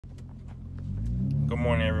Good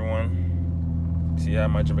morning, everyone. See, I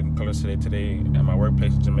have my Jamaican colors today. Today at my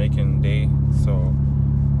workplace, Jamaican day, so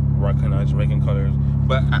rocking Jamaican colors.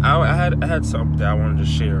 But I had something that I wanted to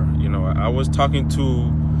share. You know, I was talking to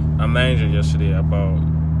a manager yesterday about.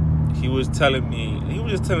 He was just telling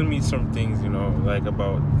me some things. You know, like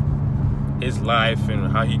about his life and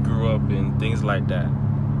how he grew up and things like that.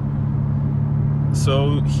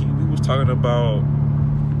 So we was talking about,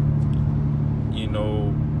 you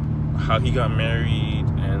know, how he got married,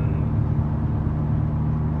 and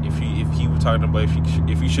if he was talking about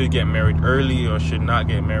if he should get married early or should not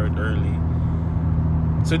get married early.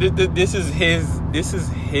 So this is his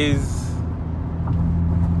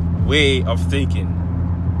way of thinking.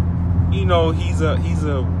 You know, he's a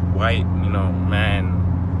white, you know, man.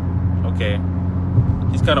 Okay,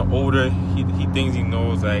 he's kind of older. He thinks he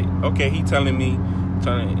knows. Like, okay, he telling me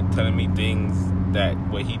things that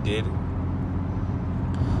what he did.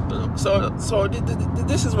 So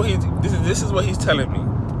this is what he's telling me.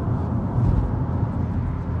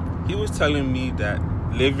 He was telling me that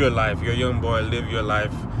live your life. You're a young boy. Live your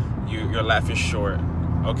life. Your life is short.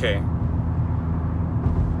 Okay.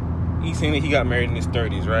 He's saying that he got married in his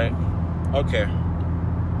 30s, right? Okay.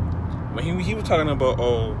 When he was talking about,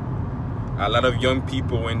 a lot of young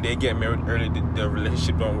people, when they get married early, their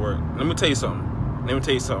relationship don't work. Let me tell you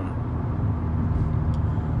something.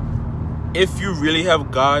 If you really have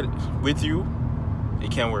God with you,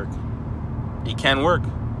 it can work. It can work.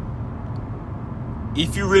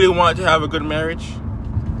 If you really want to have a good marriage,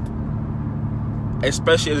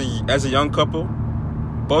 especially as a young couple,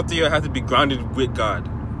 both of you have to be grounded with God.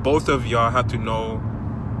 Both of y'all have to know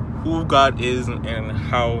who God is and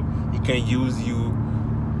how He can use you.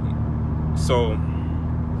 So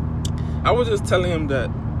I was just telling him that,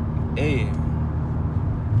 hey,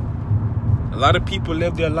 a lot of people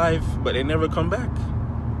live their life, but they never come back.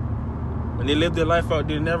 When they live their life out,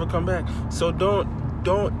 they never come back. So don't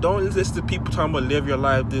listen to people talking about live your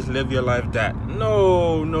life this, live your life that.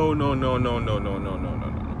 No.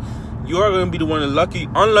 You are going to be the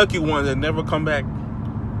unlucky one that never come back.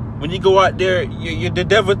 When you go out there, the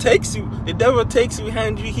devil takes you. The devil takes you,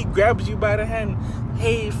 he grabs you by the hand.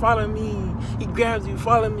 Hey, follow me. He grabs you,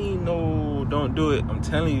 follow me. No, don't do it. I'm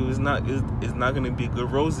telling you, it's not going to be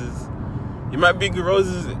good roses. You might be good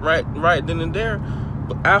roses right then and there,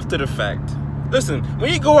 but after the fact. Listen,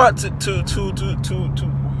 when you go out to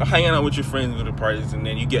hanging out with your friends with the parties and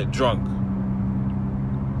then you get drunk.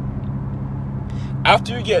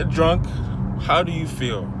 After you get drunk, how do you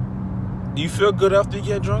feel? Do you feel good after you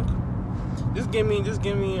get drunk? Just give me an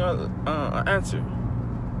answer.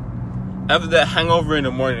 After that hangover in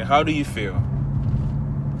the morning, how do you feel?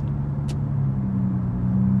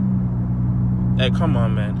 Hey, come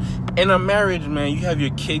on, man. In a marriage, man, you have your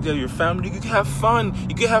kids, you have your family. You can have fun.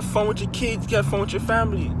 You can have fun with your kids. You can have fun with your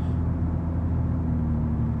family.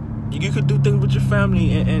 You could do things with your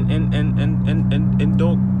family and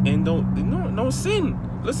don't sin.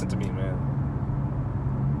 Listen to me, man.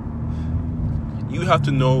 You have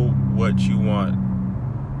to know what you want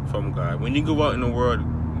from God. When you go out in the world,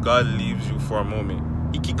 God leaves you for a moment.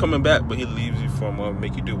 He keep coming back, but He leaves you for a moment,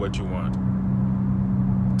 make you do what you want.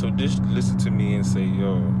 So just listen to me and say,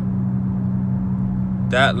 yo,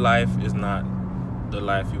 that life is not the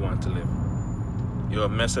life you want to live. You'll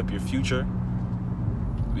mess up your future.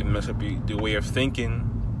 You'll mess up the way of thinking.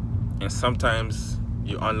 And sometimes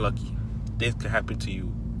you're unlucky. This can happen to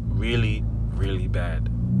you really, really bad.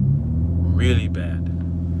 Really bad.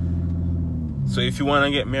 So if you want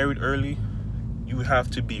to get married early, you have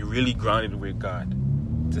to be really grounded with God.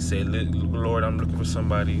 To say, Lord, I'm looking for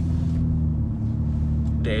somebody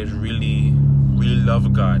that is really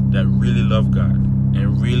love God, and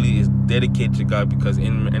really is dedicated to God, because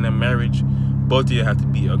in a marriage, both of you have to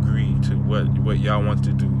be agreed to what y'all want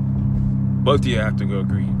to do. Both of you have to go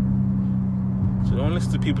agree. So don't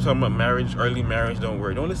listen to people talking about marriage, early marriage don't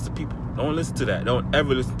work. Don't listen to people. Don't listen to that. Don't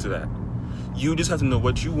ever listen to that. You just have to know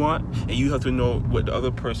what you want, and you have to know what the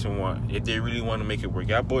other person wants, if they really want to make it work.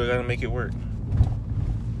 Y'all boys gotta make it work.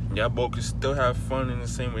 Y'all both can still have fun in the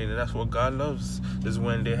same way. That's what God loves. Is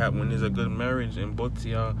when there's a good marriage and both of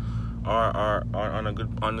y'all are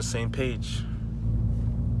on the same page.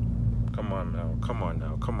 Come on now.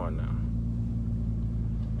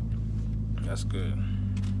 That's good.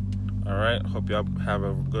 All right. Hope y'all have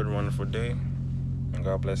a good, wonderful day, and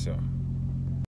God bless y'all.